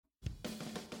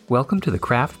Welcome to the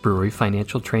Craft Brewery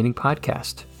Financial Training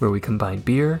Podcast, where we combine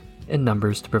beer and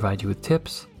numbers to provide you with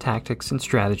tips, tactics, and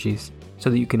strategies so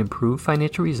that you can improve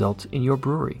financial results in your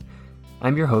brewery.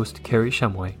 I'm your host, Kerry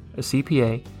Shumway, a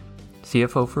CPA,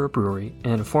 CFO for a brewery,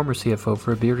 and a former CFO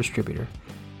for a beer distributor.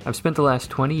 I've spent the last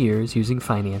 20 years using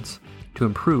finance to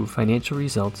improve financial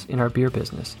results in our beer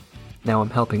business. Now I'm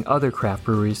helping other craft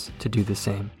breweries to do the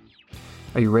same.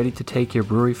 Are you ready to take your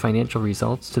brewery financial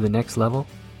results to the next level?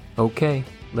 Okay,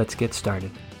 let's get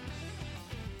started.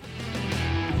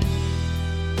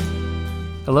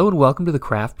 Hello and welcome to the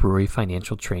Craft Brewery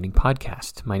Financial Training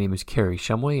Podcast. My name is Kerry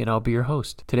Shumway and I'll be your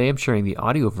host. Today I'm sharing the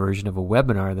audio version of a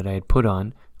webinar that I had put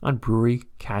on brewery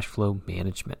cash flow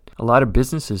management. A lot of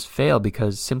businesses fail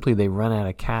because simply they run out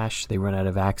of cash, they run out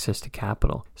of access to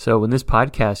capital. So in this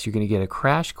podcast, you're going to get a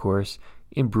crash course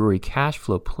in brewery cash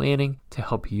flow planning to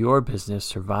help your business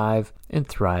survive and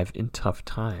thrive in tough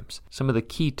times. Some of the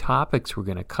key topics we're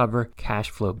going to cover: cash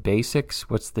flow basics,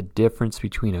 what's the difference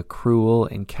between accrual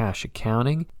and cash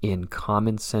accounting in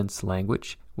common sense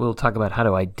language. We'll talk about how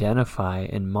to identify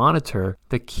and monitor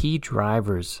the key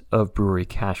drivers of brewery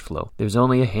cash flow. There's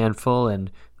only a handful, and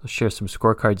I'll share some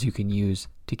scorecards you can use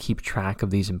to keep track of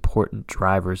these important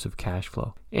drivers of cash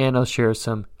flow. And I'll share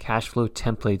some cash flow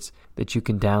templates that you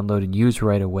can download and use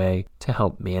right away to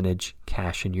help manage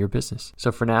cash in your business.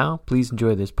 So for now, please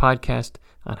enjoy this podcast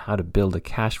on how to build a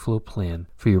cash flow plan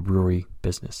for your brewery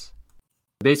business.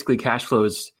 Basically, cash flow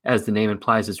is, as the name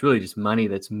implies, it's really just money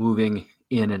that's moving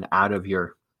in and out of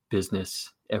your business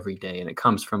every day. And it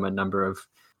comes from a number of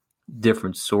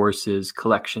different sources: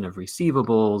 collection of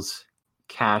receivables,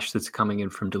 cash that's coming in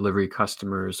from delivery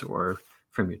customers or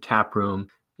from your tap room.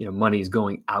 Money is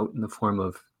going out in the form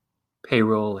of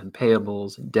payroll and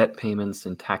payables and debt payments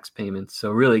and tax payments. So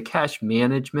really, cash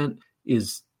management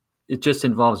it just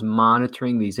involves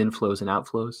monitoring these inflows and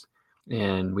outflows.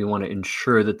 And we want to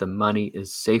ensure that the money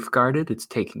is safeguarded, it's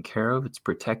taken care of, it's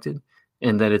protected,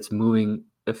 and that it's moving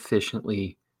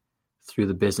efficiently through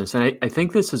the business. And I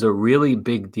think this is a really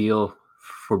big deal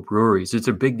for breweries. It's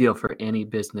a big deal for any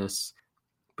business,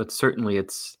 but certainly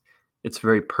it's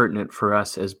very pertinent for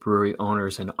us as brewery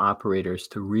owners and operators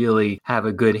to really have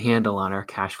a good handle on our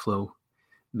cash flow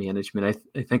management.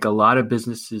 I think a lot of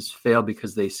businesses fail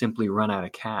because they simply run out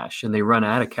of cash, and they run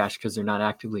out of cash because they're not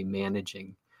actively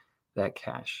managing that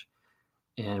cash.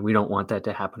 And we don't want that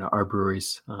to happen to our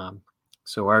breweries.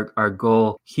 So our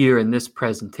goal here in this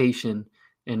presentation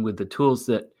and with the tools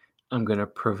that I'm going to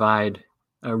provide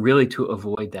really to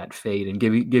avoid that fate and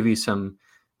give you some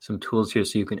tools here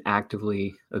so you can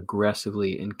actively,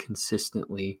 aggressively, and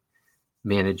consistently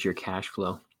manage your cash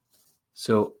flow.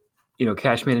 So,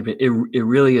 cash management, it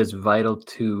really is vital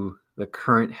to the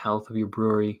current health of your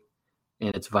brewery,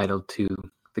 and it's vital to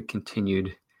the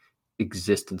continued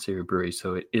existence of your brewery.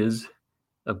 So it is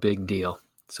a big deal.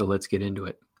 So let's get into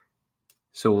it.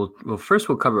 So we'll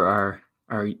cover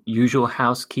our usual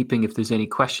housekeeping. If there's any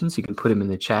questions, you can put them in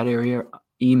the chat area,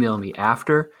 email me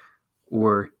after,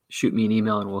 or shoot me an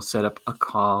email and we'll set up a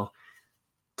call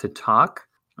to talk.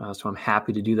 So I'm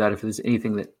happy to do that. If there's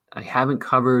anything that I haven't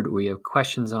covered or you have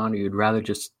questions on, or you'd rather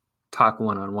just talk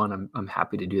one-on-one, I'm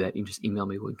happy to do that. You can just email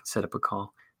me. We can set up a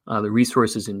call. The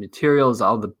resources and materials,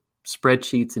 all the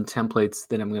spreadsheets and templates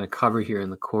that I'm going to cover here in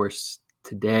the course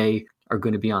today are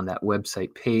going to be on that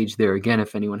website page there. Again,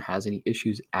 if anyone has any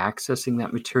issues accessing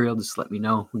that material, just let me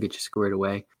know. We'll get you squared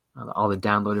away. All the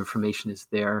download information is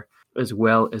there, as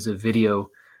well as a video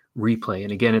replay.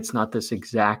 And again, it's not this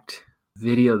exact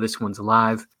video. This one's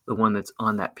live. The one that's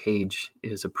on that page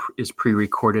is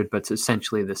pre-recorded, but it's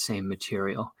essentially the same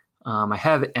material. I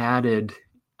have added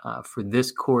for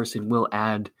this course, and will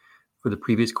add for the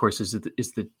previous courses,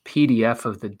 is the PDF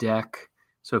of the deck.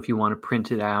 So if you want to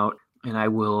print it out, and I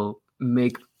will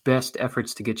make best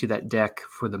efforts to get you that deck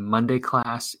for the Monday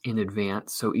class in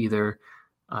advance. So either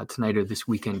tonight or this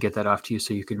weekend, get that off to you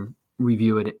so you can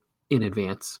review it in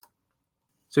advance.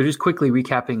 So just quickly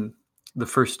recapping the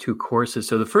first two courses.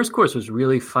 So the first course was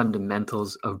really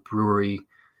fundamentals of brewery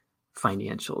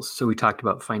financials. So we talked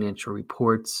about financial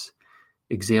reports,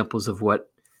 examples of what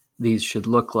these should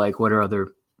look like, what are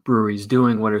other breweries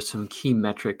doing, what are some key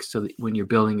metrics, so that when you're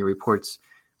building your reports,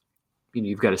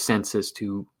 you've got a sense as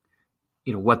to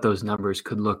what those numbers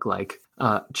could look like.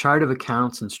 Chart of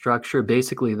accounts and structure,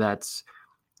 basically that's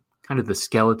kind of the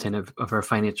skeleton of our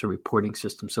financial reporting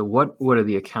system. So what are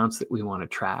the accounts that we want to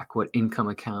track? What income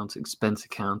accounts, expense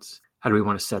accounts? How do we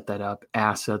want to set that up?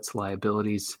 Assets,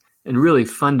 liabilities, and really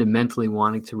fundamentally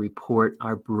wanting to report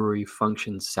our brewery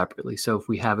functions separately. So if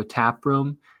we have a tap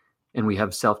room and we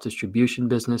have self-distribution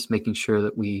business, making sure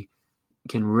that we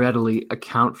can readily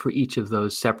account for each of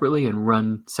those separately and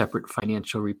run separate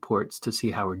financial reports to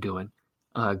see how we're doing.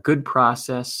 Good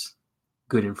process,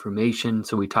 good information.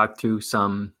 So we talked through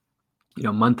some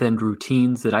month-end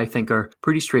routines that I think are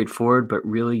pretty straightforward, but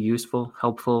really useful,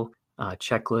 helpful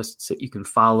checklists that you can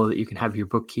follow, that you can have your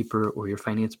bookkeeper or your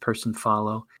finance person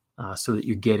follow so that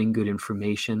you're getting good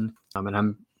information. And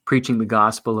I'm preaching the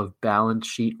gospel of balance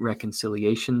sheet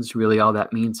reconciliations. Really, all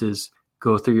that means is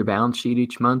go through your balance sheet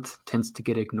each month. Tends to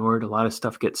get ignored. A lot of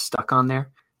stuff gets stuck on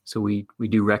there. So we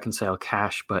do reconcile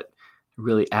cash, but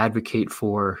really advocate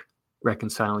for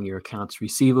reconciling your accounts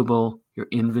receivable, your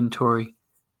inventory,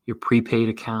 your prepaid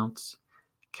accounts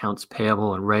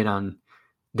payable, and right on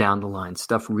down the line.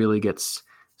 Stuff really gets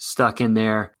stuck in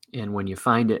there. And when you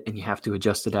find it and you have to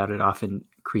adjust it out, it often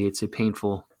creates a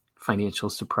painful financial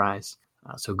surprise.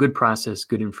 So good process,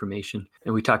 good information.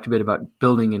 And we talked a bit about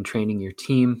building and training your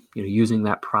team, using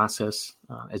that process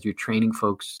as you're training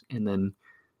folks, and then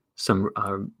some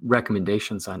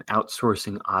recommendations on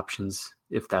outsourcing options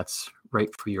if that's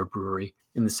right for your brewery.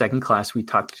 In the second class, we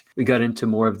got into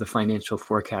more of the financial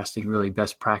forecasting, really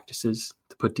best practices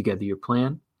to put together your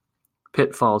plan,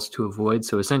 pitfalls to avoid.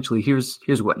 So essentially, here's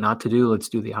what not to do. Let's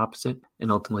do the opposite,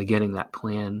 and ultimately getting that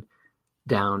plan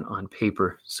down on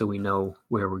paper so we know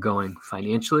where we're going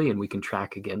financially and we can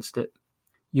track against it.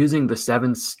 Using the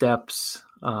 7 steps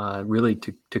really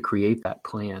to create that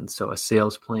plan. So a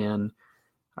sales plan,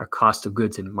 our cost of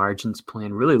goods and margins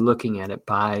plan, really looking at it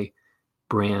by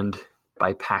brand,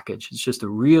 by package. It's just a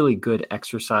really good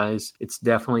exercise. It's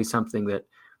definitely something that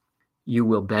you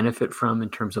will benefit from in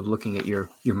terms of looking at your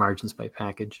margins by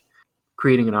package.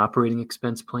 Creating an operating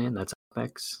expense plan, that's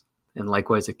OpEx, and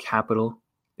likewise a capital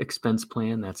expense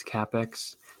plan, that's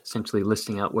CapEx, essentially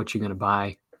listing out what you're going to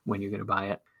buy, when you're going to buy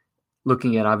it.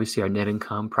 Looking at obviously our net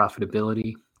income,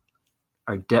 profitability,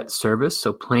 our debt service,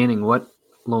 so planning what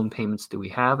loan payments do we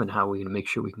have and how are we going to make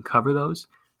sure we can cover those,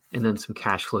 and then some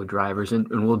cash flow drivers, and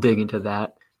we'll dig into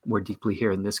that more deeply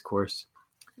here in this course.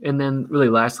 And then really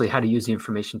lastly, how to use the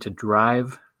information to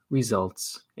drive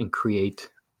results and create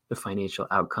the financial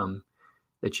outcome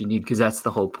that you need, because that's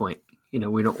the whole point. We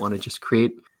don't want to just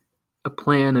create a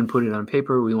plan and put it on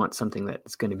paper. We want something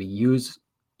that's going to be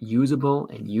usable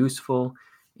and useful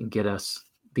and get us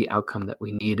the outcome that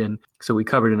we need. And so we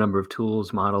covered a number of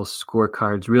tools, models,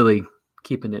 scorecards, really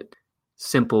keeping it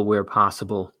simple where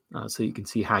possible so you can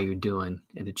see how you're doing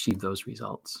and achieve those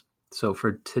results. So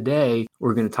for today,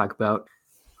 we're going to talk about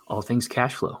all things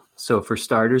cash flow. So for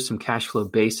starters, some cash flow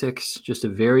basics, just a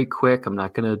very quick, I'm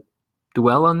not going to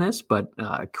dwell on this, but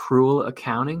accrual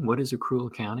accounting. What is accrual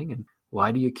accounting and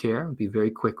why do you care? I'll be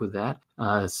very quick with that.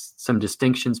 Some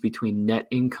distinctions between net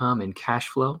income and cash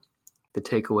flow. The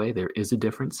takeaway, there is a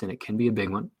difference and it can be a big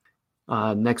one.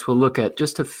 Next, we'll look at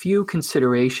just a few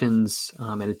considerations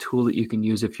and a tool that you can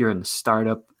use if you're in the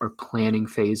startup or planning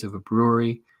phase of a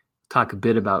brewery. Talk a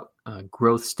bit about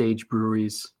growth stage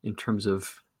breweries in terms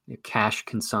of cash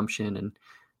consumption and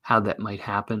how that might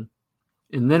happen.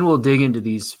 And then we'll dig into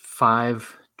these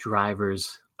 5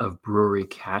 drivers of brewery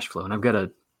cash flow. And I've got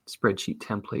a spreadsheet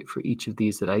template for each of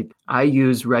these that I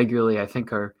use regularly, I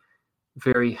think are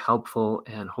very helpful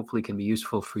and hopefully can be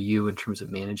useful for you in terms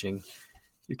of managing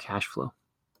your cash flow.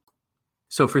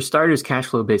 So for starters, cash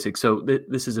flow basics. So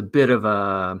this is a bit of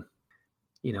a,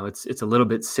 it's a little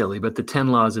bit silly, but the 10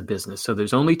 laws of business. So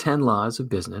there's only 10 laws of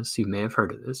business. You may have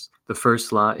heard of this. The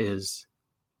first law is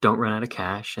don't run out of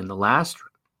cash. And the last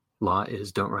law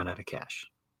is don't run out of cash.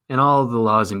 And all the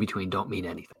laws in between don't mean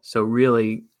anything. So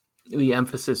really, the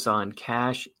emphasis on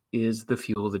cash is the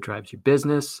fuel that drives your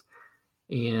business.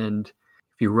 And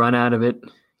if you run out of it,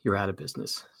 you're out of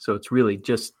business. So it's really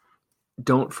just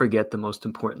don't forget the most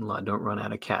important law, don't run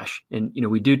out of cash. And,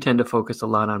 we do tend to focus a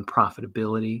lot on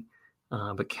profitability,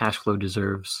 but cash flow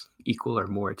deserves equal or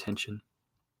more attention.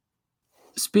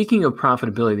 Speaking of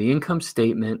profitability, the income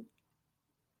statement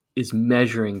is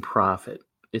measuring profit.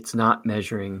 It's not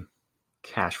measuring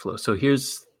cash flow. So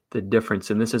here's the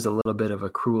difference, and this is a little bit of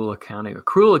accrual accounting.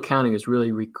 Accrual accounting is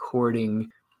really recording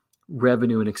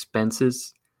revenue and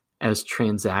expenses as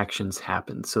transactions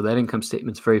happen. So that income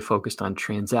statement is very focused on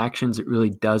transactions. It really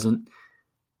doesn't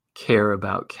care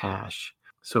about cash.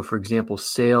 So for example,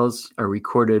 sales are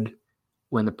recorded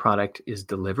when the product is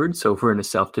delivered. So if we're in a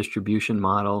self-distribution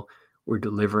model, we're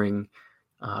delivering,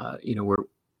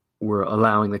 we're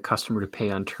allowing the customer to pay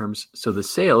on terms. So the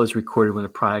sale is recorded when the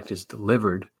product is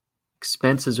delivered.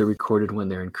 Expenses are recorded when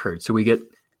they're incurred. So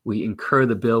we incur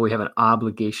the bill, we have an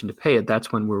obligation to pay it.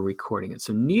 That's when we're recording it.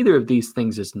 So neither of these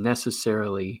things is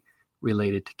necessarily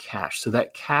related to cash. So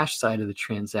that cash side of the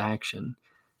transaction,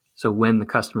 so when the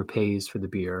customer pays for the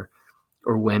beer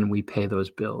or when we pay those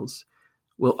bills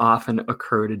will often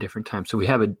occur at a different time. So we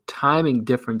have a timing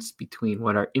difference between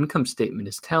what our income statement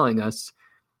is telling us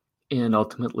and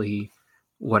ultimately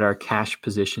what our cash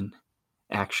position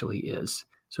actually is.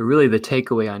 So really the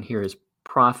takeaway on here is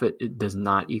profit, it does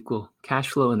not equal cash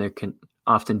flow, and there can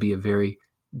often be a very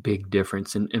big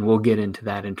difference. And we'll get into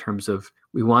that in terms of,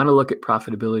 we want to look at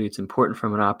profitability. It's important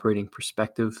from an operating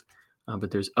perspective,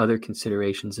 but there's other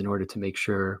considerations in order to make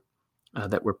sure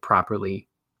that we're properly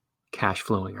cash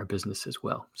flowing our business as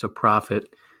well. So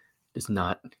profit does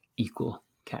not equal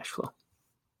cash flow.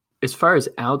 As far as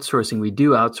outsourcing, we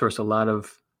do outsource a lot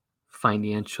of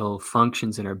financial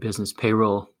functions in our business.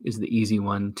 Payroll is the easy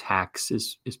one. Tax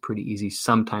is pretty easy.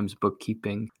 Sometimes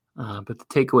bookkeeping. But the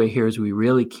takeaway here is we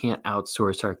really can't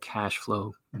outsource our cash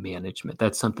flow management.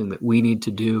 That's something that we need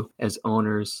to do as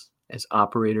owners, as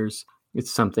operators.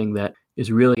 It's something that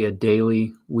is really a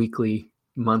daily, weekly,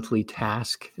 monthly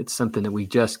task. It's something that we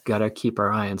just got to keep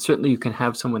our eye on. Certainly you can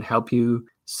have someone help you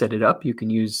set it up. You can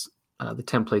use the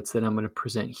templates that I'm going to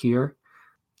present here.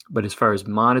 But as far as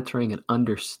monitoring and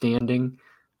understanding,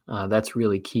 that's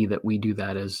really key that we do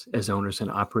that as owners and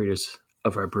operators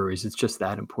of our breweries. It's just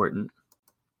that important.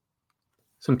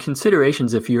 Some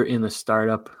considerations if you're in the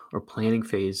startup or planning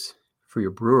phase for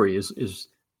your brewery is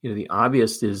the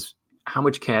obvious is how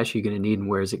much cash are you going to need and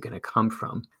where is it going to come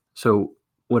from? So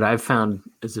what I've found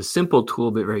as a simple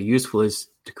tool but very useful is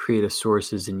to create a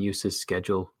sources and uses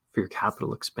schedule for your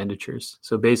capital expenditures.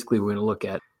 So basically we're going to look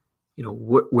at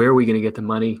where are we going to get the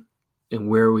money and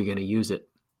where are we going to use it,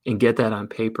 and get that on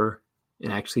paper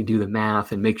and actually do the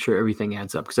math and make sure everything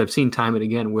adds up. Because I've seen time and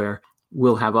again where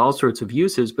we'll have all sorts of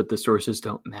uses, but the sources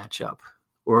don't match up,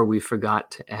 or we forgot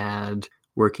to add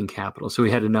working capital. So we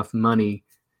had enough money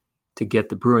to get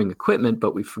the brewing equipment,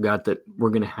 but we forgot that we're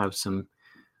going to have some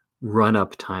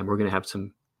run-up time. We're going to have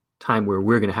some time where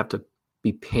we're going to have to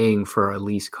be paying for our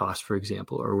lease costs, for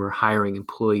example, or we're hiring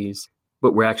employees,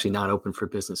 but we're actually not open for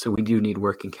business. So we do need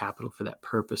working capital for that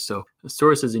purpose. So the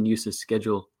sources and uses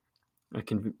schedule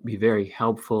can be very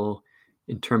helpful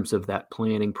in terms of that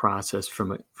planning process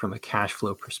from a cash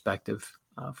flow perspective,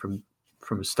 from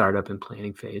a startup and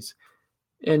planning phase.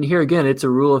 And here again, it's a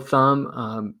rule of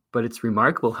thumb, but it's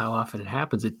remarkable how often it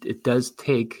happens. It does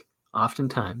take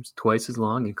oftentimes twice as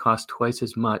long and cost twice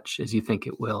as much as you think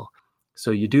it will.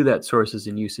 So you do that sources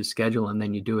and uses schedule, and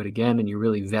then you do it again, and you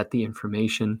really vet the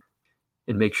information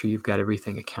and make sure you've got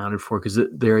everything accounted for, because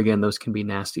there again, those can be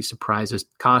nasty surprises.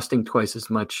 Costing twice as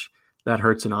much, that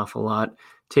hurts an awful lot.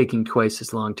 Taking twice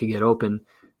as long to get open,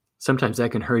 sometimes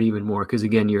that can hurt even more, because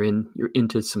again, you're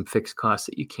into some fixed costs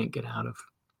that you can't get out of.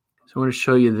 So I want to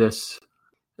show you this,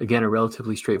 again, a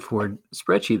relatively straightforward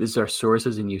spreadsheet. This is our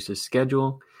sources and uses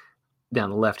schedule. Down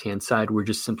the left-hand side, we're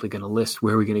just simply going to list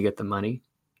where we're going to get the money.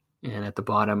 And at the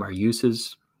bottom, our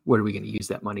uses, what are we going to use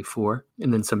that money for?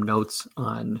 And then some notes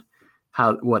on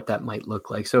what that might look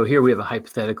like. So here we have a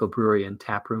hypothetical brewery and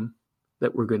tap room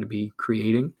that we're going to be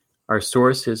creating. Our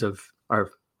sources of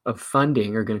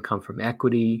funding are going to come from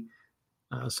equity,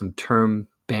 some term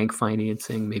bank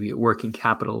financing, maybe a working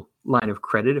capital line of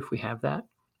credit if we have that.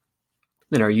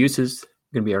 Then our uses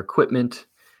are going to be our equipment,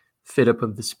 fit up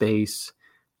of the space.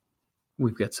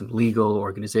 We've got some legal,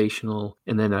 organizational,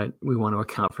 and then we want to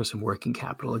account for some working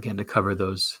capital, again, to cover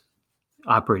those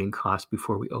operating costs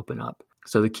before we open up.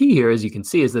 So the key here, as you can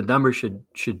see, is the number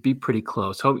should be pretty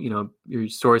close. Your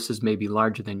sources may be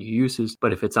larger than your uses,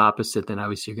 but if it's opposite, then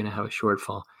obviously you're going to have a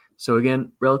shortfall. So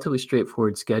again, relatively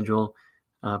straightforward schedule,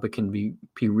 but can be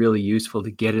really useful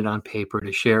to get it on paper,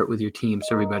 to share it with your team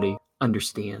so everybody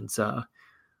understands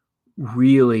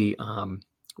really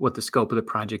what the scope of the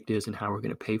project is and how we're going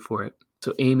to pay for it.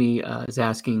 So Amy is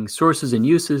asking sources and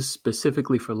uses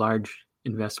specifically for large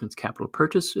investments, capital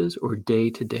purchases, or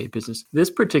day-to-day business.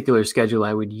 This particular schedule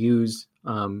I would use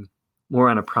more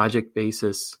on a project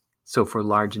basis. So for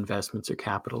large investments or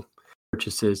capital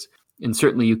purchases, and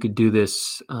certainly you could do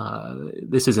this.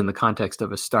 This is in the context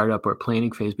of a startup or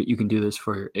planning phase, but you can do this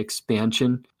for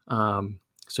expansion.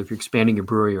 So if you're expanding your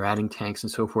brewery or adding tanks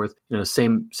and so forth,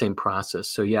 same process.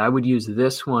 So yeah, I would use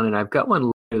this one, and I've got one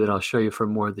later that I'll show you for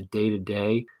more of the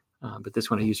day-to-day, but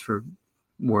this one I use for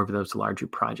more of those larger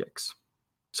projects.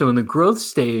 So in the growth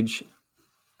stage,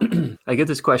 I get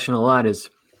this question a lot is,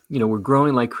 we're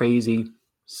growing like crazy.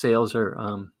 Sales are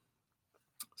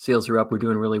up. We're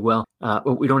doing really well,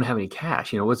 but we don't have any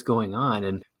cash. What's going on?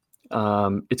 And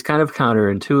it's kind of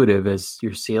counterintuitive. As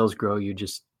your sales grow, you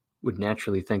just would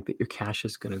naturally think that your cash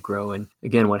is going to grow. And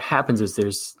again, what happens is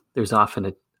there's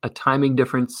often a timing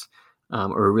difference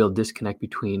or a real disconnect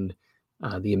between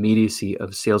the immediacy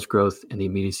of sales growth and the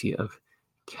immediacy of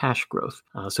cash growth.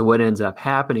 So what ends up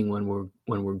happening when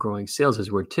we're growing sales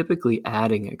is we're typically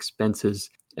adding expenses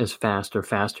as fast or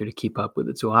faster to keep up with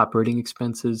it. So operating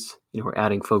expenses, we're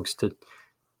adding folks to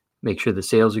make sure the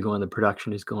sales are going, the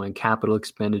production is going, capital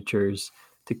expenditures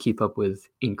to keep up with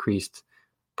increased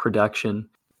production.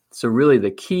 So really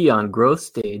the key on growth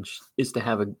stage is to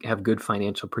have good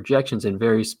financial projections, and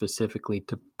very specifically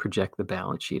to project the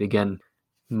balance sheet. Again,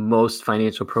 most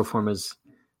financial pro formas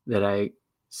that I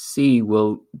see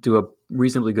will do a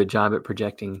reasonably good job at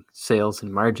projecting sales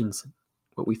and margins,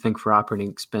 what we think for operating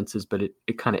expenses, but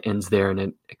it kind of ends there and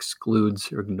it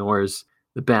excludes or ignores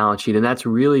the balance sheet. And that's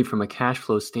really, from a cash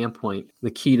flow standpoint,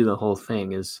 the key to the whole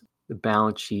thing is the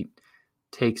balance sheet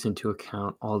takes into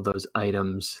account all those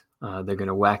items. They're going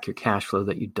to whack your cash flow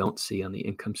that you don't see on the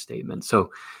income statement.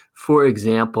 So, for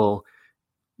example,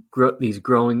 these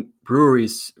growing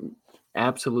breweries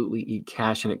absolutely eat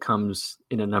cash, and it comes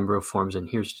in a number of forms. And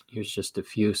here's just a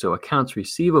few. So accounts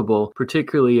receivable,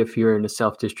 particularly if you're in a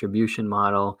self-distribution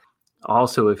model,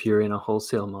 also if you're in a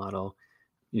wholesale model,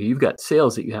 you've got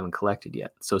sales that you haven't collected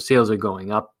yet. So sales are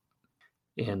going up,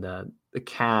 and the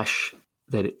cash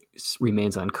that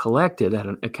remains uncollected at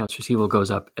an accounts receivable goes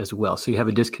up as well. So you have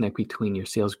a disconnect between your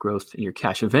sales growth and your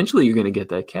cash. Eventually, you're going to get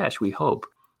that cash, we hope,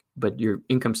 but your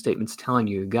income statement's telling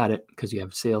you got it because you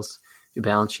have sales. Your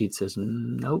balance sheet says,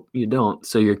 nope, you don't.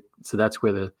 So that's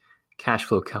where the cash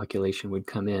flow calculation would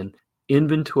come in.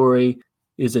 Inventory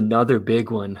is another big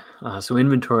one. So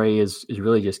inventory is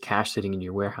really just cash sitting in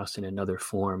your warehouse in another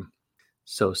form.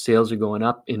 So sales are going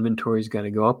up, inventory's got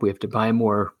to go up. We have to buy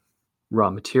more raw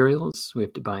materials. We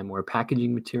have to buy more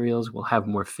packaging materials. We'll have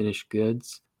more finished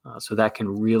goods. So that can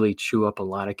really chew up a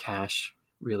lot of cash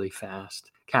really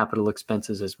fast. Capital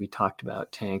expenses, as we talked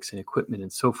about, tanks and equipment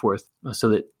and so forth, so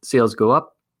that sales go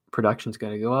up, production's got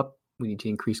to go up. We need to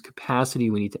increase capacity.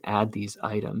 We need to add these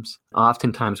items.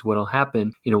 Oftentimes what will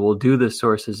happen, we'll do the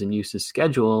sources and uses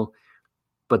schedule,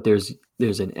 but there's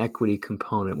an equity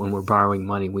component. When we're borrowing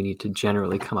money, we need to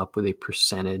generally come up with a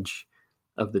percentage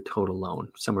of the total loan,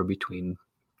 somewhere between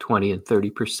 20 and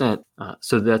 30%.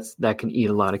 So that can eat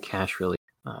a lot of cash, really.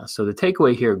 So the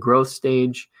takeaway here, growth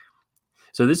stage.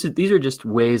 So these are just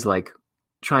ways like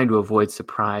trying to avoid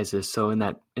surprises. So in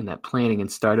that planning and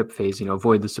startup phase,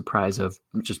 avoid the surprise of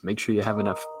just make sure you have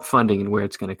enough funding and where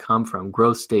it's going to come from.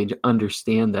 Growth stage,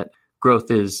 understand that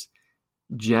growth is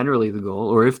generally the goal,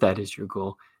 or if that is your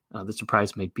goal, the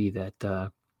surprise might be that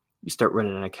you start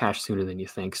running out of cash sooner than you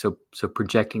think. So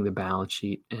projecting the balance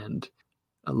sheet and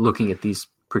looking at these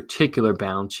particular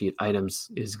balance sheet items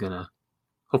is going to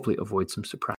hopefully avoid some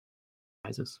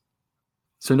surprises.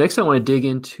 So next I want to dig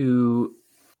into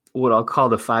what I'll call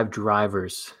the 5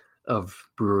 drivers of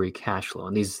brewery cash flow.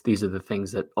 And these are the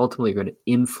things that ultimately are going to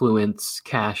influence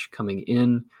cash coming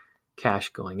in, cash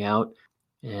going out.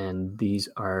 And these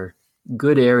are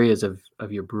good areas of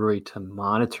your brewery to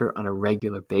monitor on a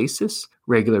regular basis.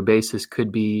 Regular basis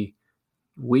could be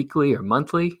weekly or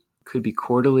monthly, could be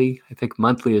quarterly. I think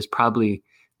monthly is probably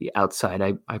the outside.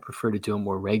 I prefer to do them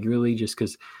more regularly just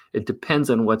because it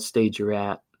depends on what stage you're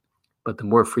at, but the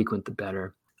more frequent, the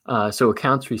better. So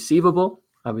accounts receivable,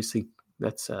 obviously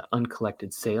that's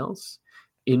uncollected sales.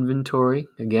 Inventory,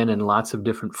 again, in lots of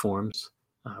different forms,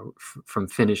 from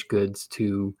finished goods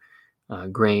to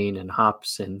grain and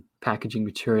hops and packaging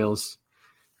materials.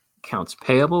 Accounts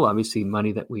payable, obviously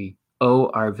money that we owe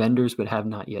our vendors but have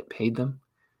not yet paid them.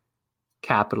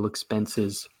 Capital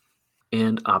expenses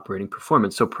and operating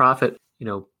performance. So profit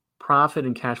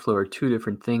and cash flow are 2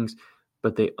 different things,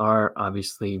 but they are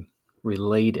obviously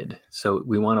related. So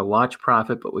we want to watch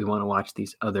profit, but we want to watch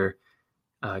these other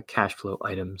cash flow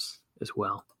items as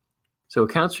well. So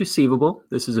accounts receivable,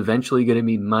 this is eventually going to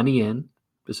be money in.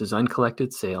 This is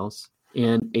uncollected sales.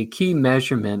 And a key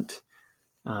measurement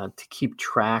to keep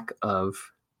track of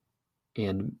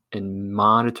and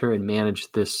monitor and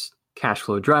manage this cash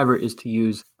flow driver is to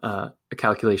use a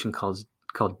calculation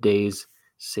called days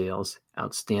sales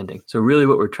outstanding. So really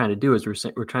what we're trying to do is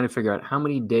we're trying to figure out how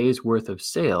many days worth of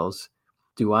sales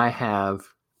do I have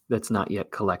that's not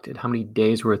yet collected? How many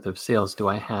days worth of sales do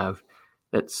I have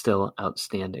that's still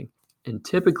outstanding? And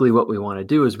typically what we want to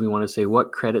do is we want to say,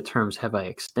 what credit terms have I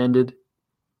extended?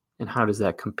 And how does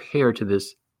that compare to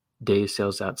this days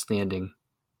sales outstanding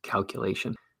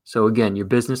calculation? So again, your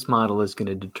business model is going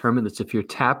to determine this. If you're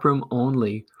taproom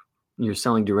only, you're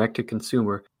selling direct to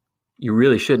consumer, you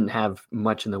really shouldn't have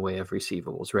much in the way of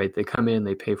receivables, right? They come in,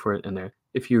 they pay for it, and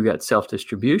if you've got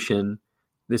self-distribution,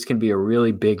 this can be a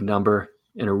really big number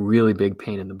and a really big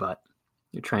pain in the butt.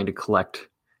 You're trying to collect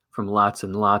from lots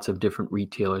and lots of different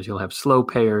retailers. You'll have slow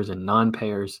payers and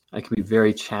non-payers. That can be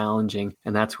very challenging,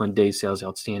 and that's when days sales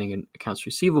outstanding and accounts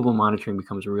receivable monitoring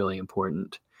becomes really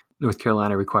important. North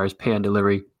Carolina requires pay on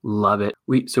delivery. Love it.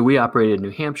 We operated in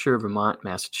New Hampshire, Vermont,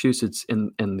 Massachusetts,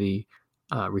 and the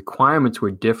requirements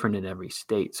were different in every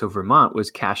state. So Vermont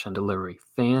was cash on delivery.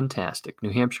 Fantastic.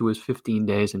 New Hampshire was 15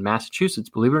 days, and Massachusetts,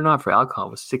 believe it or not, for alcohol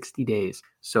was 60 days.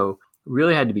 So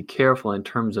really had to be careful in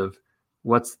terms of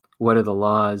what are the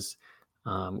laws,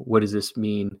 what does this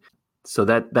mean? So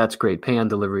that's great. Pay on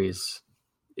delivery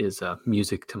is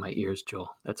music to my ears, Joel.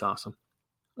 That's awesome.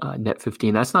 Net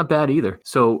 15, that's not bad either.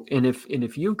 So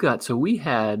if you've got, so we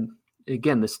had,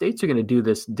 again, the states are going to do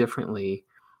this differently.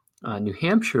 New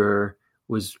Hampshire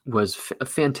was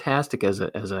fantastic as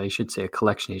I should say, a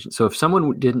collection agent. So if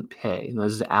someone didn't pay, and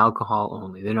this is alcohol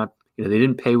only, they're not, they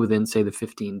didn't pay within, say, the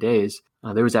 15 days,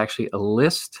 there was actually a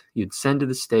list you'd send to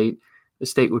the state. The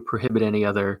state would prohibit any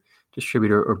other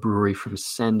distributor or brewery from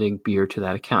sending beer to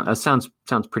that account. That sounds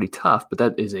pretty tough, but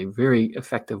that is a very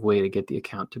effective way to get the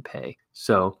account to pay.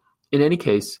 So in any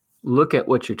case, look at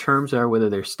what your terms are, whether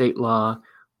they're state law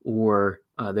or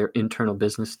their internal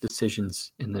business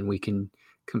decisions, and then we can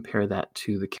compare that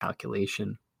to the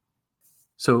calculation.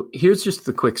 So here's just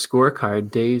the quick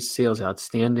scorecard: days sales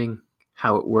outstanding,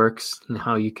 how it works, and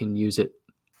how you can use it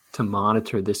to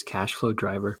monitor this cash flow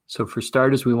driver. So for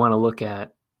starters, we want to look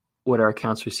at what our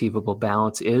accounts receivable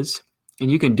balance is. And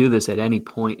you can do this at any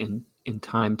point in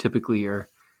time. Typically, your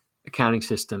accounting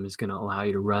system is going to allow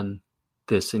you to run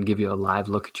this and give you a live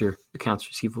look at your accounts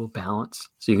receivable balance.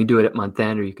 So you can do it at month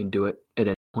end, or you can do it at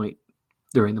any point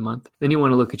during the month. Then you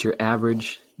want to look at your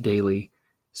average daily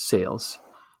sales.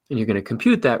 And you're going to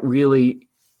compute that. Really,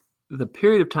 the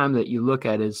period of time that you look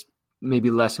at is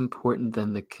maybe less important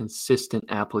than the consistent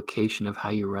application of how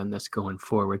you run this going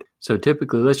forward. So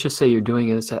typically, let's just say you're doing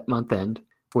this at month end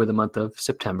for the month of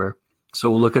September. So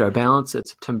we'll look at our balance at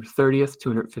September 30th,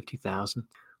 $250,000.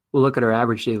 We'll look at our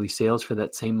average daily sales for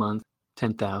that same month,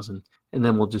 $10,000. And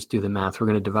then we'll just do the math. We're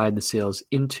going to divide the sales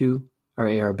into our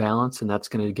AR balance, and that's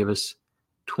going to give us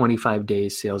 25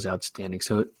 days sales outstanding.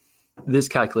 So this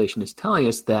calculation is telling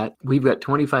us that we've got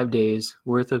 25 days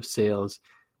worth of sales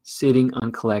sitting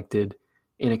uncollected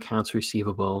in accounts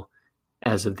receivable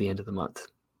as of the end of the month.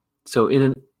 So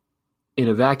in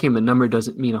a vacuum, a number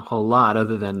doesn't mean a whole lot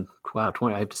other than, wow,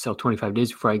 I have to sell 25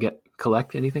 days before I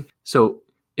collect anything. So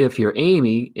if you're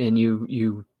Amy and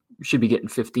you should be getting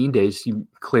 15 days,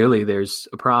 clearly there's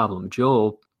a problem.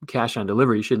 Joel, cash on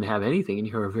delivery, you shouldn't have anything and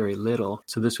you're very little.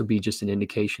 So this would be just an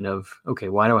indication of, okay,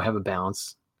 why do I have a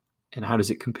balance? And how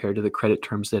does it compare to the credit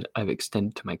terms that I've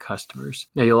extended to my customers?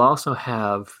 Now, you'll also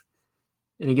have,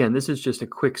 and again, this is just a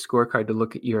quick scorecard to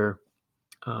look at your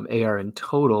AR in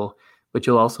total, but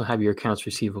you'll also have your accounts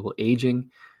receivable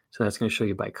aging. So that's going to show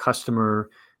you by customer,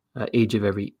 age of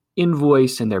every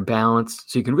invoice and their balance.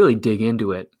 So you can really dig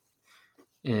into it.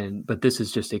 But this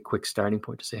is just a quick starting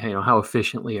point to say, hey, how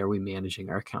efficiently are we managing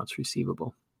our accounts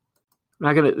receivable?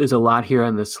 There's a lot here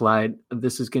on this slide.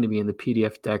 This is going to be in the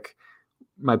PDF deck.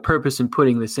 My purpose in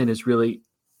putting this in is really,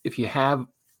 if you have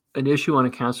an issue on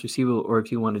accounts receivable, or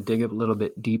if you want to dig a little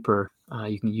bit deeper,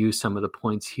 you can use some of the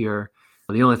points here.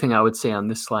 The only thing I would say on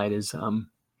this slide is,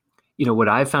 what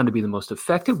I've found to be the most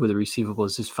effective with the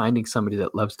receivables is finding somebody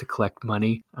that loves to collect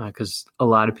money, because a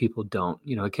lot of people don't.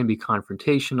 It can be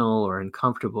confrontational or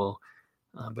uncomfortable,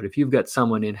 but if you've got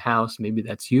someone in-house, maybe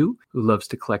that's you, who loves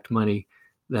to collect money,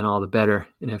 then all the better.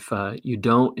 And if you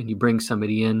don't and you bring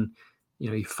somebody in,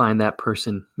 you find that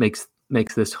person makes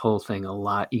this whole thing a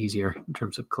lot easier in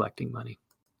terms of collecting money.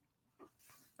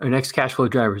 Our next cash flow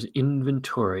driver is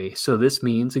inventory. So this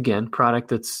means, again, product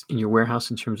that's in your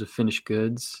warehouse in terms of finished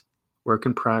goods, work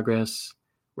in progress,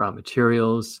 raw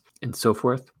materials, and so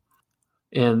forth.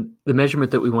 And the measurement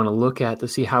that we want to look at to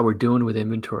see how we're doing with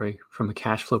inventory from a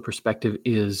cash flow perspective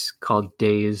is called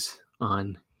days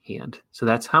on hand. So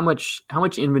that's how much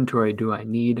inventory do I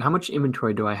need? How much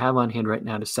inventory do I have on hand right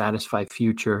now to satisfy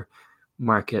future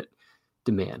market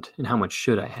demand? And how much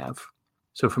should I have?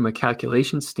 So from a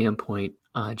calculation standpoint,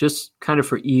 just kind of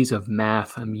for ease of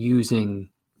math, I'm using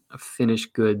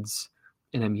finished goods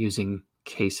and I'm using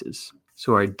cases.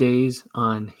 So our days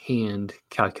on hand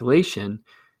calculation,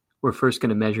 we're first going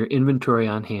to measure inventory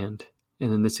on hand.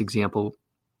 And in this example,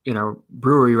 in our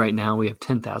brewery right now, we have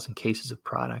 10,000 cases of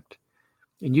product.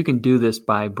 And you can do this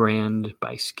by brand,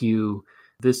 by SKU.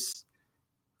 This,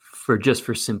 for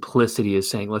simplicity, is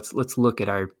saying let's look at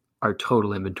our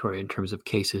total inventory in terms of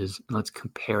cases, and let's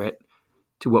compare it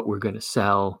to what we're going to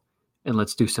sell, and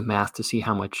let's do some math to see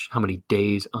how many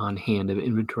days on hand of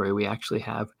inventory we actually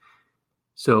have.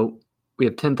 So we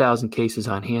have 10,000 cases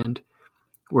on hand.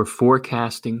 we're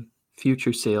forecasting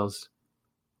future sales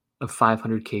of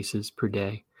 500 cases per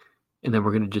day. And then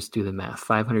we're going to just do the math.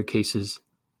 500 cases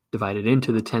divided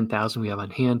into the 10,000 we have on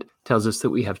hand tells us that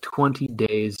we have 20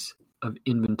 days of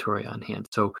inventory on hand.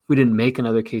 So if we didn't make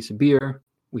another case of beer,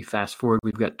 we fast forward,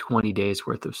 we've got 20 days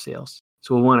worth of sales.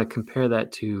 So we'll want to compare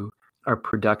that to our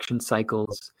production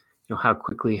cycles, how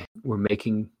quickly we're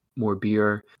making more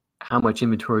beer, how much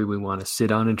inventory we want to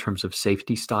sit on in terms of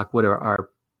safety stock, what are our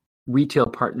retail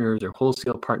partners or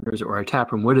wholesale partners or our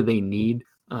taproom, what do they need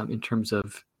in terms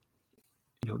of,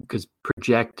 because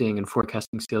projecting and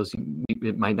forecasting sales,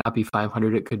 it might not be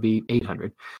 500, it could be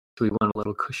 800. So we want a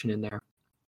little cushion in there.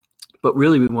 But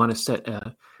really we want to set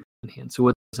on hand. So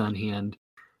what's on hand?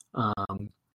 And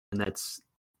that's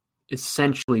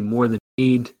essentially more than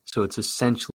need. So it's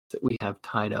essentially that we have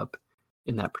tied up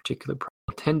in that particular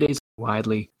product. 10 days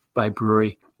widely by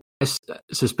brewery. My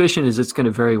suspicion is it's going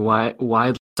to vary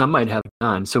widely. Some might have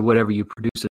none. So whatever you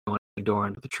produce is going out the door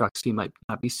into the truck. So you might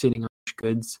not be sitting on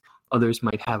goods. Others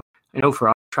might have. I know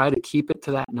I'll try to keep it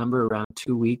to that number around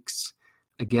 2 weeks.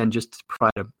 Again, just to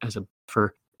provide as a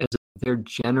buffer. They're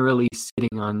generally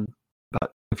sitting on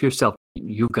about, if you're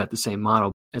you've got the same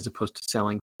model as opposed to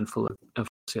selling full of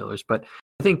wholesalers. But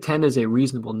I think 10 is a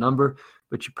reasonable number,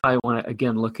 but you probably want to,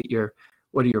 again, look at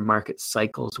what are your market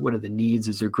cycles? What are the needs?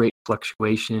 Is there great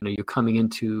fluctuation? Are you coming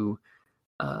into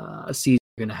a season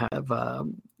you're going to have, a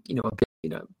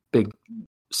big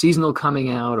seasonal coming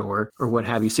out or what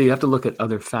have you? So you have to look at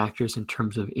other factors in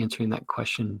terms of answering that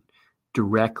question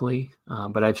directly.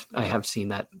 But I have seen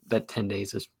that 10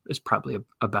 days is probably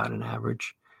about an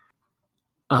average.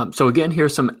 So again,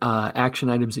 here's some action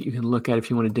items that you can look at if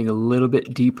you want to dig a little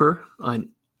bit deeper on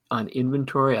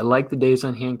inventory. I like the days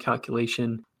on hand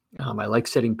calculation. I like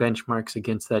setting benchmarks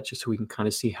against that just so we can kind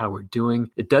of see how we're doing.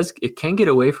 It can get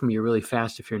away from you really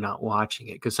fast if you're not watching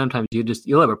it, because sometimes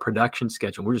you'll have a production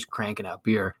schedule. We're just cranking out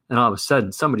beer, and all of a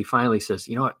sudden somebody finally says,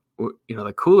 you know what,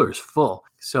 the cooler is full.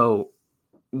 So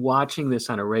watching this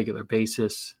on a regular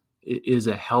basis is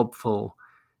a helpful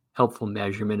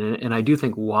measurement. And I do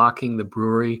think walking the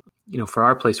brewery, for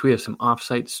our place, we have some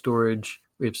offsite storage.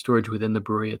 We have storage within the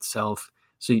brewery itself.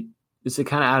 So it's a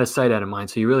kind of out of sight, out of mind.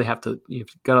 So you really you've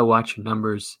got to watch your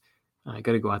numbers. You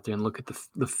got to go out there and look at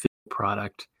the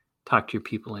product, talk to your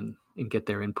people and get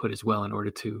their input as well in order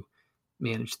to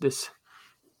manage this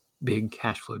big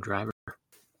cash flow driver.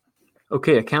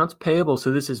 Okay, accounts payable.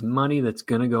 So this is money that's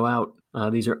going to go out.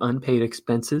 These are unpaid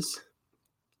expenses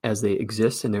as they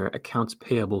exist in their accounts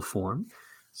payable form.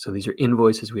 So these are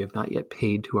invoices we have not yet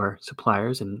paid to our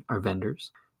suppliers and our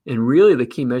vendors. And really the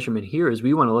key measurement here is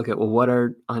we want to look at, well, what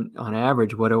are, on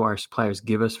average, what do our suppliers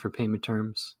give us for payment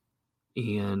terms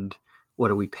and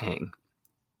what are we paying?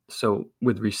 So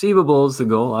with receivables, the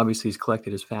goal obviously is collect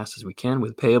it as fast as we can.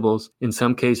 With payables, in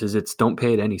some cases, it's don't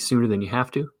pay it any sooner than you have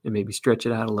to and maybe stretch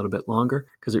it out a little bit longer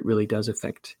because it really does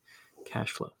affect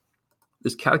cash flow.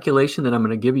 This calculation that I'm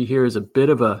going to give you here is a bit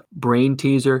of a brain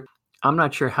teaser. I'm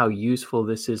not sure how useful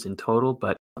this is in total,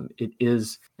 but it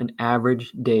is an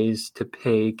average days to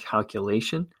pay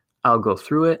calculation. I'll go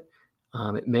through it.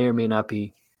 It may or may not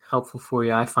be helpful for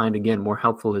you. I find, again, more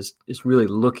helpful is really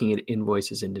looking at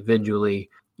invoices individually,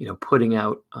 putting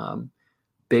out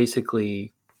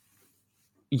basically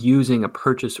using a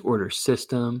purchase order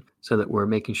system so that we're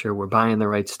making sure we're buying the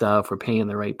right stuff, we're paying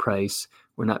the right price,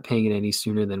 we're not paying it any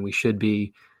sooner than we should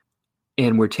be,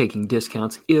 and we're taking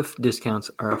discounts if discounts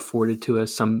are afforded to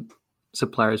us. Some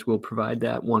suppliers will provide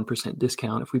that 1%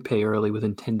 discount if we pay early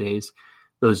within 10 days.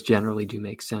 Those generally do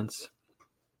make sense.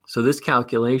 So this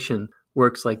calculation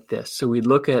works like this. So we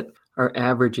look at our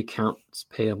average accounts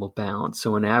payable balance.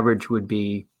 So an average would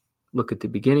be look at the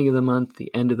beginning of the month,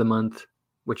 the end of the month,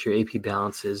 what your AP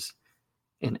balance is,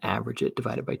 and average it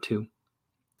divided by 2. And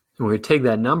we're going to take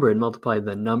that number and multiply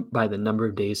by the number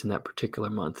of days in that particular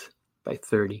month by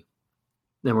 30.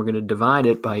 Then we're going to divide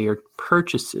it by your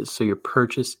purchases, so your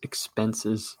purchase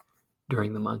expenses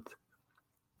during the month.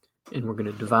 And we're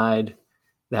going to divide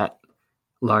that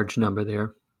large number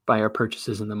there by our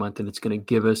purchases in the month, and it's going to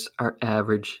give us our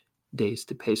average days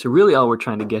to pay. So really all we're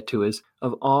trying to get to is,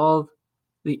 of all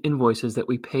the invoices that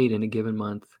we paid in a given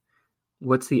month,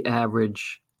 what's the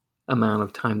average amount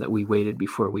of time that we waited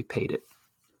before we paid it?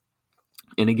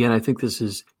 And again, I think this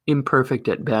is imperfect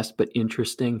at best, but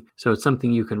interesting. So it's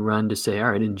something you can run to say,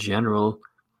 all right, in general,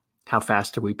 how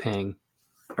fast are we paying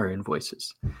our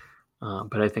invoices?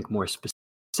 But I think more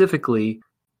specifically,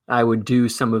 I would do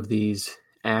some of these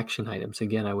action items.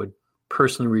 Again, I would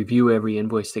personally review every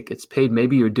invoice that gets paid.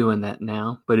 Maybe you're doing that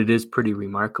now, but it is pretty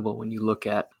remarkable when you look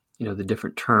at, the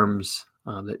different terms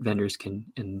that vendors can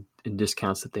and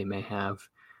discounts that they may have.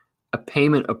 a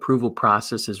payment approval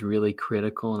process is really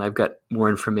critical, and I've got more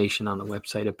information on the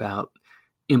website about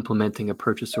implementing a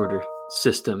purchase order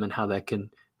system and how that can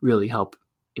really help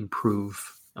improve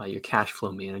your cash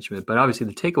flow management. But obviously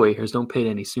the takeaway here is don't pay it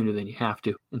any sooner than you have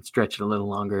to, and stretch it a little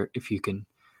longer if you can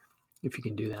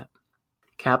do that.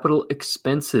 Capital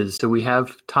expenses. So we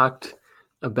have talked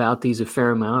about these a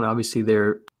fair amount. Obviously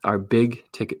there are big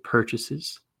ticket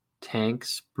purchases,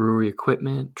 tanks, brewery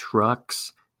equipment,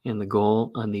 trucks, and the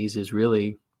goal on these is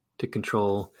really to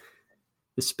control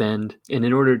the spend. And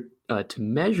in order to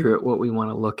measure it, what we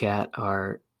want to look at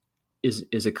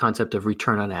is a concept of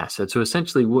return on assets. So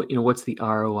essentially, what's the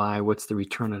ROI? What's the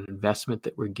return on investment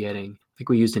that we're getting? I think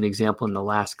we used an example in the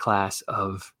last class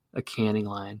of a canning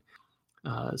line.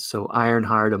 So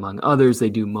Ironheart, among others,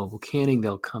 they do mobile canning.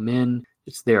 They'll come in.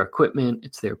 It's their equipment.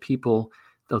 It's their people.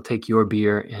 They'll take your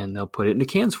beer and they'll put it into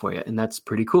cans for you. And that's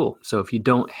pretty cool. So if you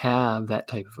don't have that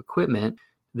type of equipment,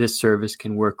 this service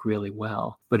can work really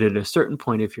well. But at a certain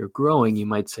point, if you're growing, you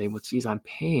might say, well, geez, I'm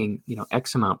paying,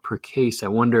 X amount per case. I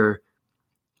wonder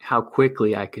how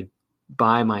quickly I could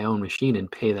buy my own machine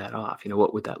and pay that off.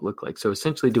 What would that look like? So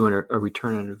essentially doing a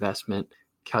return on investment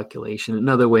calculation.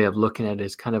 Another way of looking at it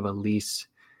is kind of a lease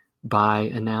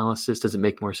buy analysis. Does it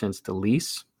make more sense to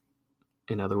lease?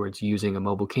 In other words, using a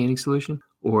mobile canning solution,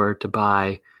 or to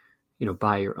buy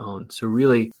your own. So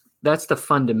really, that's the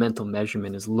fundamental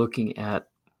measurement, is looking at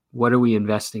what are we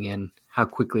investing in? How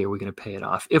quickly are we going to pay it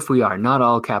off? If we are, not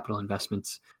all capital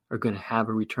investments are going to have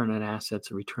a return on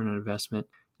assets, a return on investment.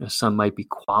 Some might be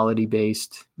quality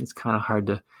based. It's kind of hard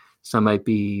to, some might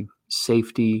be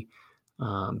safety.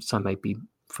 Some might be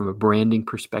from a branding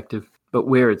perspective, but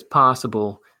where it's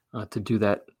possible to do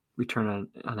that return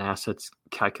on assets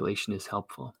calculation is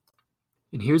helpful.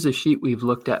 And here's a sheet we've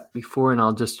looked at before, and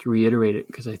I'll just reiterate it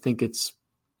because I think it's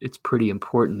pretty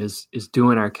important, is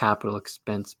doing our capital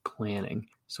expense planning.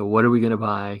 So what are we going to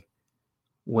buy?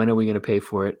 When are we going to pay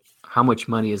for it? How much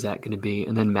money is that going to be?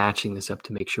 And then matching this up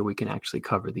to make sure we can actually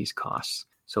cover these costs.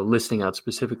 So listing out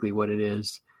specifically what it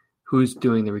is, who's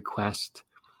doing the request,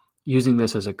 using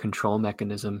this as a control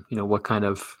mechanism. What kind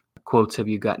of quotes have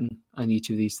you gotten on each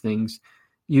of these things?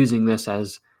 Using this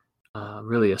as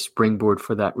really a springboard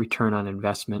for that return on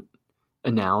investment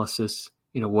analysis.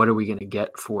 What are we going to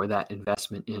get for that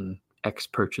investment in X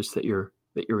purchase that you're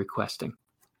requesting?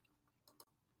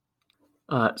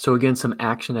 So again, some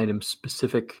action items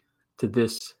specific to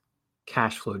this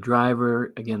cash flow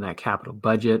driver. Again, that capital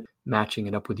budget, matching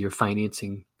it up with your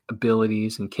financing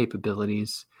abilities and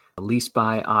capabilities, lease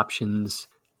buy options.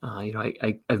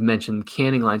 I've mentioned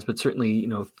canning lines, but certainly,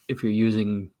 if you're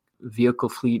using vehicle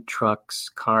fleet, trucks,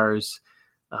 cars,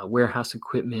 warehouse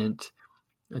equipment,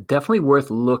 definitely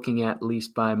worth looking at lease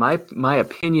buy. My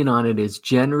opinion on it is,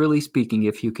 generally speaking,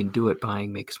 if you can do it,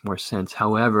 buying makes more sense.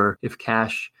 However, if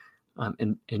cash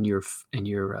and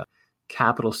your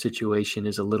capital situation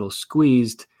is a little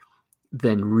squeezed,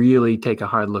 then really take a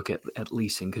hard look at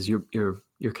leasing, because your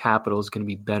capital is going to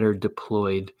be better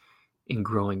deployed in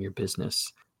growing your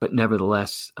business. But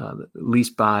nevertheless,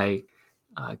 lease buy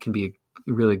can be a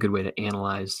really good way to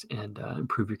analyze and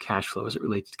improve your cash flow as it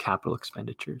relates to capital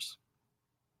expenditures.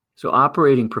 So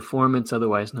operating performance,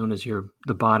 otherwise known as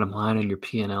the bottom line on your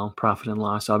P&L, profit and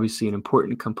loss, obviously an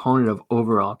important component of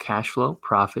overall cash flow.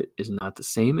 Profit is not the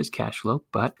same as cash flow,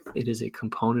 but it is a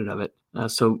component of it.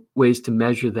 So ways to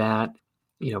measure that,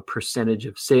 percentage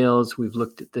of sales. We've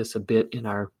looked at this a bit in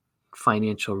our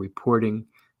financial reporting.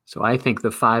 So I think the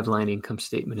 5-line income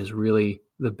statement is really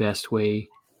the best way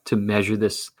to measure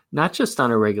this, not just on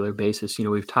a regular basis.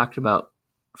 We've talked about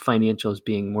financials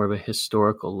being more of a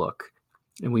historical look,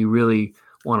 and we really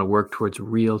want to work towards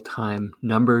real-time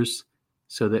numbers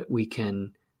so that we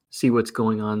can see what's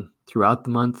going on throughout the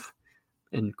month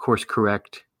and course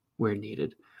correct where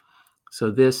needed. So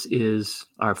this is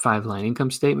our 5-line income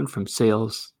statement from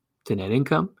sales to net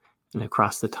income. And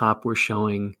across the top, we're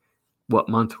showing what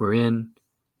month we're in.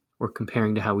 We're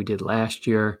comparing to how we did last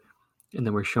year. And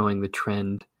then we're showing the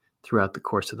trend throughout the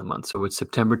course of the month. So it's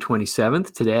September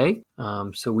 27th today.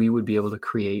 So we would be able to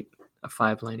create a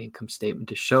 5-line income statement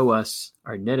to show us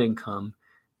our net income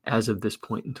as of this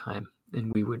point in time.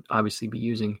 And we would obviously be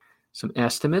using some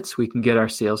estimates. We can get our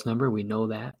sales number. We know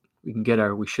that.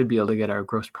 We should be able to get our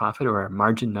gross profit or our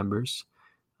margin numbers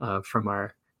from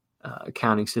our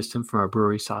accounting system, from our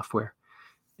brewery software.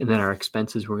 And then our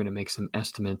expenses, we're going to make some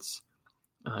estimates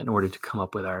in order to come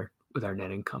up with our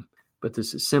net income. But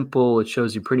this is simple. It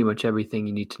shows you pretty much everything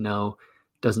you need to know.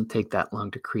 Doesn't take that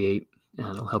long to create, and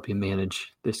it'll help you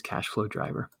manage this cash flow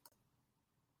driver.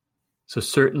 So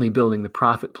certainly building the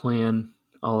profit plan,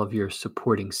 all of your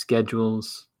supporting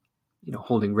schedules,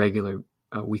 holding regular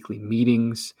weekly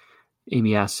meetings.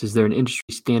 Amy asks, is there an industry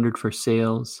standard for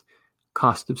sales,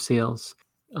 cost of sales?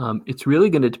 It's really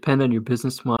going to depend on your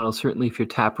business model. Certainly if you're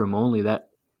taproom only, that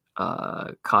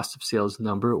cost of sales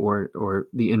number or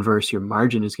the inverse, your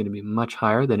margin is going to be much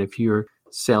higher than if you're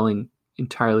selling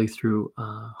entirely through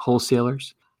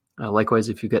wholesalers. Likewise,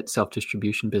 if you get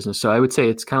self-distribution business. So I would say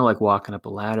it's kind of like walking up a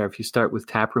ladder. If you start with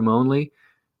taproom only,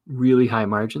 really high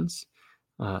margins.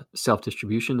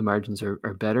 Self-distribution, the margins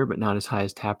are better, but not as high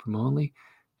as taproom only.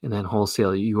 And then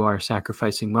wholesale, you are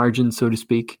sacrificing margins, so to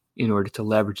speak, in order to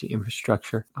leverage the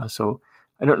infrastructure. So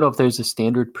I don't know if there's a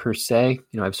standard per se.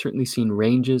 I've certainly seen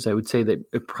ranges. I would say that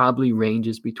it probably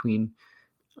ranges between,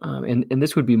 and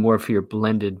this would be more for your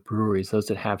blended breweries, those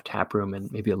that have taproom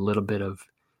and maybe a little bit of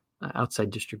outside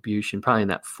distribution, probably in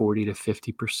that 40 to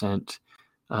 50%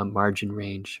 margin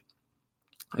range.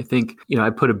 I think, I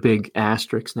put a big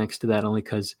asterisk next to that only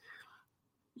because,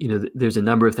 there's a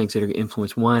number of things that are going to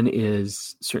influence. One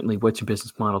is certainly what's your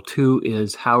business model. Two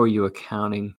is how are you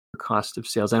accounting for cost of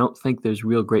sales? I don't think there's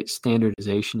real great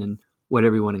standardization in what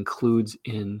everyone includes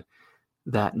in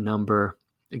that number.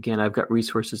 Again, I've got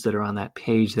resources that are on that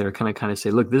page that are kind of say,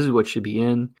 look, this is what should be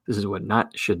in. This is what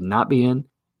should not be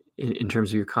in terms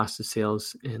of your cost of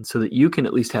sales. And so that you can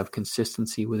at least have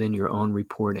consistency within your own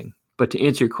reporting. But to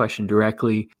answer your question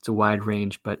directly, it's a wide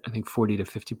range, but I think 40 to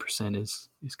 50% is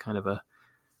kind of a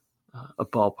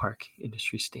ballpark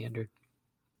industry standard.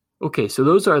 Okay, so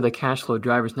those are the cash flow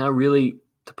drivers. Now really,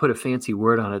 to put a fancy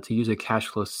word on it, to use a cash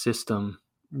flow system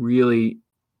really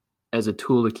as a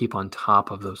tool to keep on top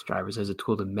of those drivers, as a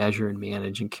tool to measure and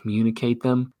manage and communicate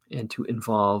them, and to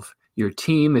involve your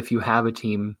team if you have a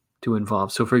team to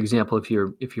involve. So for example, if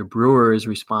your brewer is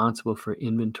responsible for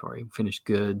inventory, finished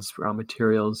goods, raw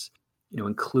materials,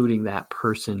 including that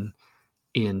person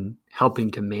in helping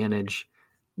to manage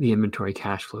the inventory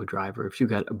cash flow driver. If you've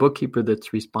got a bookkeeper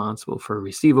that's responsible for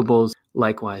receivables,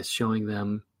 likewise showing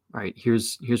them, all right,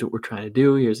 here's what we're trying to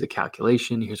do. Here's the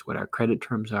calculation. Here's what our credit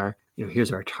terms are.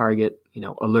 Here's our target.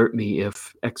 Alert me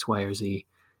if X, Y, or Z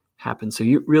happens. So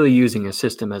you're really using a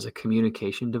system as a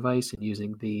communication device and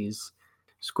using these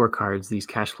scorecards, these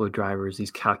cash flow drivers,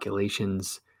 these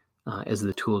calculations as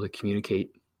the tool to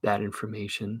communicate that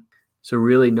information. So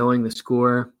really knowing the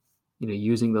score,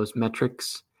 using those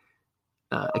metrics.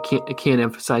 I can't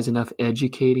emphasize enough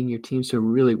educating your team. So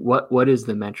really, what is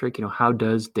the metric? How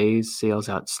does days sales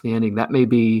outstanding? That may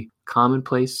be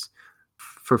commonplace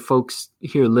for folks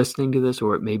here listening to this,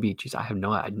 or it may be, geez,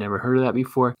 I'd never heard of that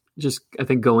before. Just, I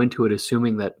think, go into it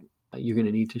assuming that you're going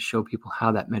to need to show people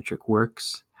how that metric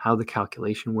works, how the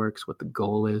calculation works, what the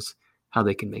goal is, how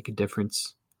they can make a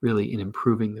difference really in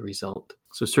improving the result.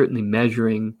 So certainly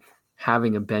measuring,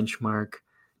 having a benchmark,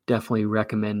 definitely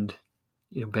recommend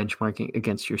benchmarking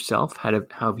against yourself. How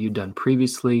have you done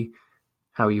previously?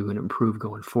 How are you going to improve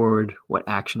going forward? What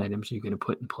action items are you going to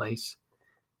put in place?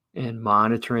 And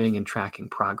monitoring and tracking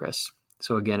progress.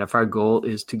 So again, if our goal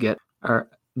is to get our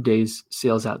days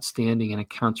sales outstanding and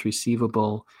accounts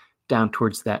receivable down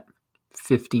towards that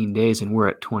 15 days and we're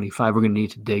at 25, we're going to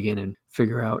need to dig in and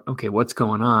figure out, okay, what's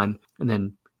going on, and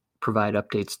then provide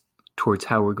updates towards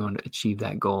how we're going to achieve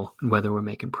that goal and whether we're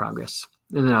making progress.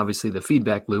 And then obviously the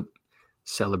feedback loop.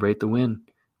 Celebrate the win.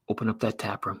 Open up that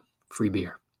tap room. Free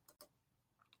beer.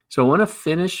 So I want to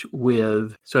finish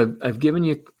with, I've given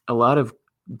you a lot of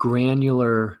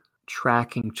granular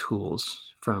tracking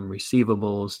tools from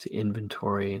receivables to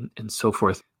inventory and so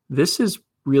forth. This is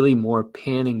really more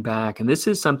panning back, and this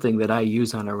is something that I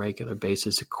use on a regular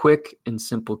basis, a quick and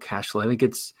simple cash flow. I think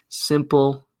it's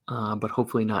simple, but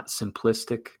hopefully not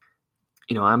simplistic.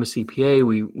 I'm a CPA.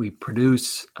 We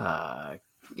produce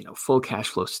full cash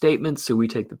flow statements. So we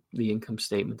take the income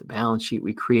statement, the balance sheet,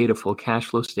 we create a full cash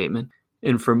flow statement.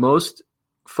 And for most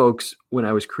folks, when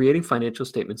I was creating financial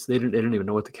statements, they didn't even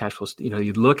know what the cash flow,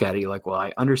 you'd look at it, you're like, well,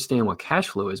 I understand what cash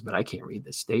flow is, but I can't read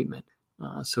this statement.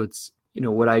 So it's,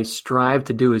 what I strive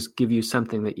to do is give you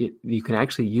something that you can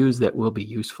actually use that will be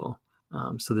useful.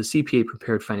 So the CPA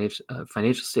prepared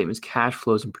financial statements, cash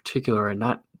flows in particular, are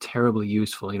not terribly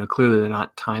useful. Clearly they're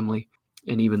not timely.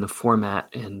 And even the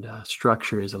format and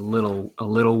structure is a little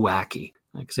wacky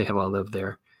because they have all of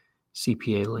their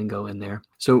CPA lingo in there.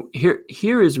 So here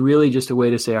is really just a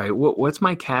way to say, all right, what's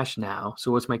my cash now?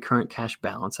 So what's my current cash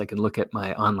balance? I can look at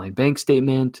my online bank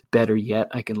statement. Better yet,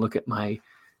 I can look at my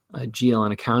GL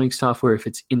and accounting software if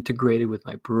it's integrated with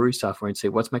my brewery software and say,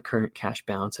 what's my current cash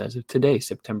balance as of today,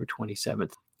 September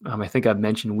 27th? I think I've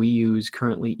mentioned we use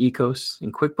currently Ecos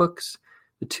and QuickBooks.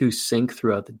 The two sync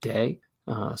throughout the day.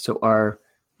 So our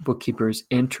bookkeepers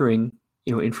entering,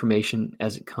 information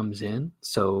as it comes in.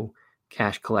 So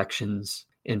cash collections,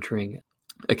 entering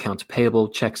accounts payable,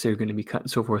 checks that are going to be cut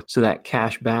and so forth. So that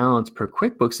cash balance per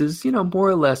QuickBooks is,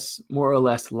 more or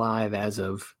less live as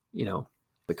of,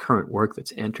 the current work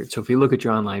that's entered. So if you look at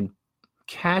your online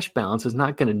cash balance, is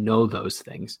not going to know those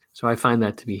things. So I find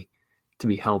that to be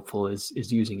helpful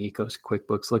is using Ecos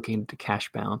QuickBooks, looking into cash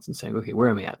balance and saying, okay, where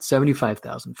am I at?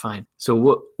 75,000, fine.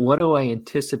 So what do I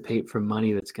anticipate for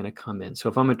money that's going to come in? So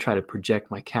if I'm going to try to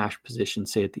project my cash position,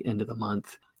 say at the end of the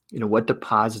month, what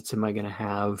deposits am I going to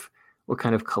have? What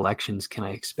kind of collections can I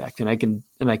expect? And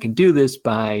I can do this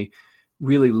by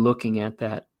really looking at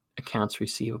that accounts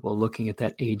receivable, looking at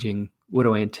that aging. What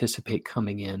do I anticipate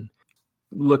coming in?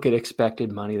 Look at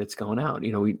expected money that's going out.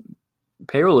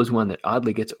 Payroll is one that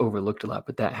oddly gets overlooked a lot,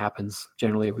 but that happens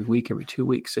generally every week, every 2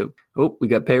 weeks. So, we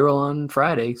got payroll on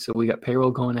Friday. So we got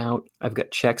payroll going out. I've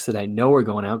got checks that I know are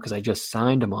going out because I just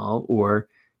signed them all, or,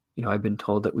 I've been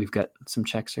told that we've got some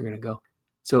checks that are going to go.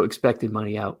 So expected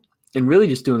money out. And really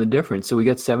just doing the difference. So we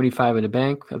got 75 in the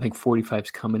bank. I think 45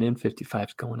 is coming in, 55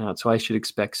 is going out. So I should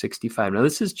expect 65. Now,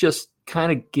 this is just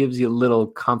kind of gives you a little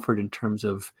comfort in terms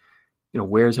of,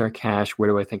 where's our cash? Where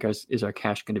do I think is our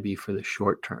cash going to be for the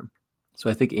short term? So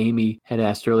I think Amy had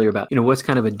asked earlier about, what's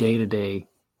kind of a day-to-day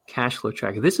cash flow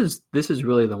tracker. This is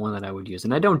really the one that I would use.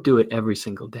 And I don't do it every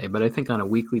single day, but I think on a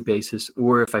weekly basis,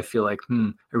 or if I feel like,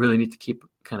 I really need to keep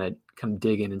kind of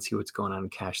dig in and see what's going on in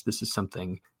cash, this is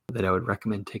something that I would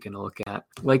recommend taking a look at.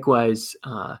 Likewise,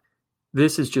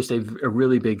 this is just a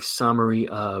really big summary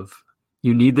of,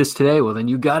 you need this today. Well, then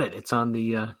you got it. It's on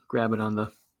the, grab it on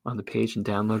the page and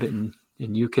download it,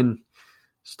 and you can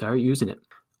start using it.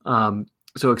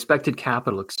 So expected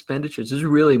capital expenditures this is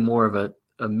really more of a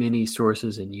mini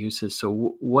sources and uses.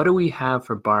 So what do we have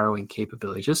for borrowing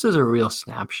capability? Just as a real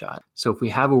snapshot. So if we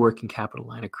have a working capital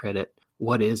line of credit,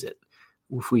 what is it?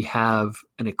 If we have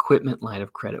an equipment line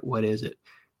of credit, what is it?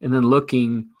 And then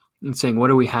looking and saying, what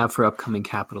do we have for upcoming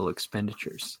capital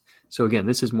expenditures? So again,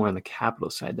 this is more on the capital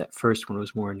side. That first one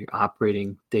was more on your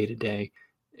operating day-to-day.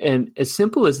 And as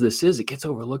simple as this is, it gets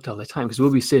overlooked all the time because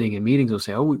we'll be sitting in meetings. We'll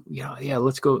say,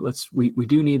 let's go. We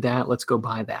do need that. Let's go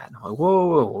buy that. And I'm like,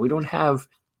 whoa, we don't have,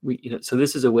 so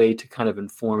this is a way to kind of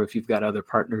inform if you've got other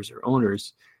partners or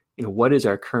owners, what is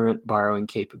our current borrowing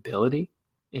capability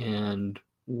and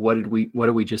what do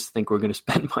we just think we're going to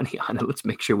spend money on it? Let's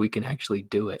make sure we can actually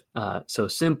do it. So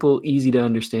simple, easy to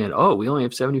understand. Oh, we only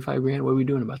have 75 grand. What are we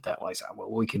doing about that? Well, I said,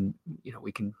 we can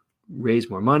raise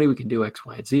more money. We can do X,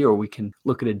 Y, and Z, or we can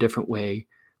look at a different way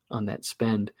on that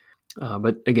spend.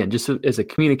 But again, just as a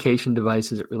communication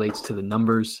device as it relates to the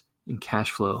numbers and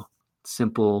cash flow,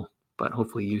 simple, but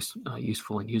hopefully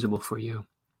useful and usable for you.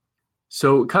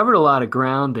 So covered a lot of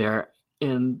ground there.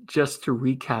 And just to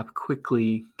recap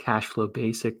quickly, cash flow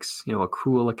basics,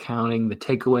 accrual accounting, the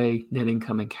takeaway, net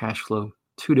income and cash flow,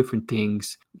 two different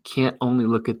things. We can't only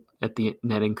look at the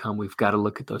net income. We've got to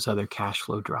look at those other cash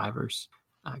flow drivers.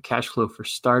 Cash flow for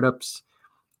startups,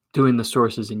 doing the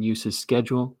sources and uses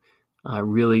schedule.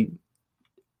 Really,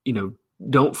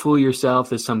 don't fool yourself.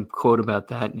 There's some quote about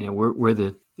that. We're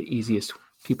the easiest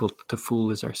people to fool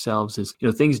as ourselves is,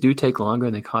 things do take longer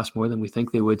and they cost more than we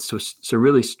think they would. So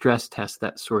really stress test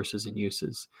that sources and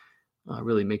uses.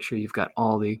 Really make sure you've got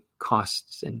all the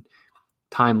costs and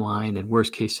timeline and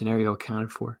worst case scenario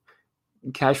accounted for.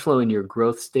 Cash flow in your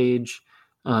growth stage,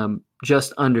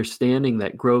 just understanding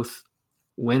that growth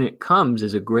when it comes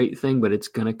is a great thing, but it's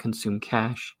going to consume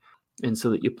cash. And so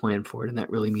that you plan for it. And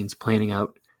that really means planning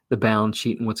out the balance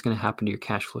sheet and what's going to happen to your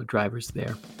cash flow drivers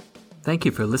there. Thank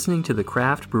you for listening to the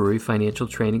Craft Brewery Financial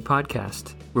Training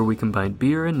Podcast, where we combine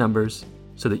beer and numbers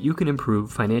so that you can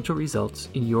improve financial results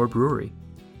in your brewery.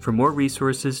 For more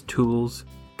resources, tools,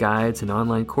 guides, and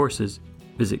online courses,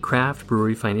 visit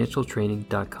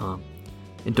craftbreweryfinancialtraining.com.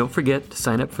 And don't forget to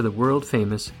sign up for the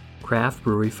world-famous Craft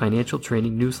Brewery Financial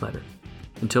Training newsletter.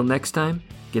 Until next time,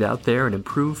 get out there and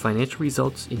improve financial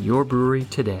results in your brewery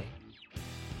today.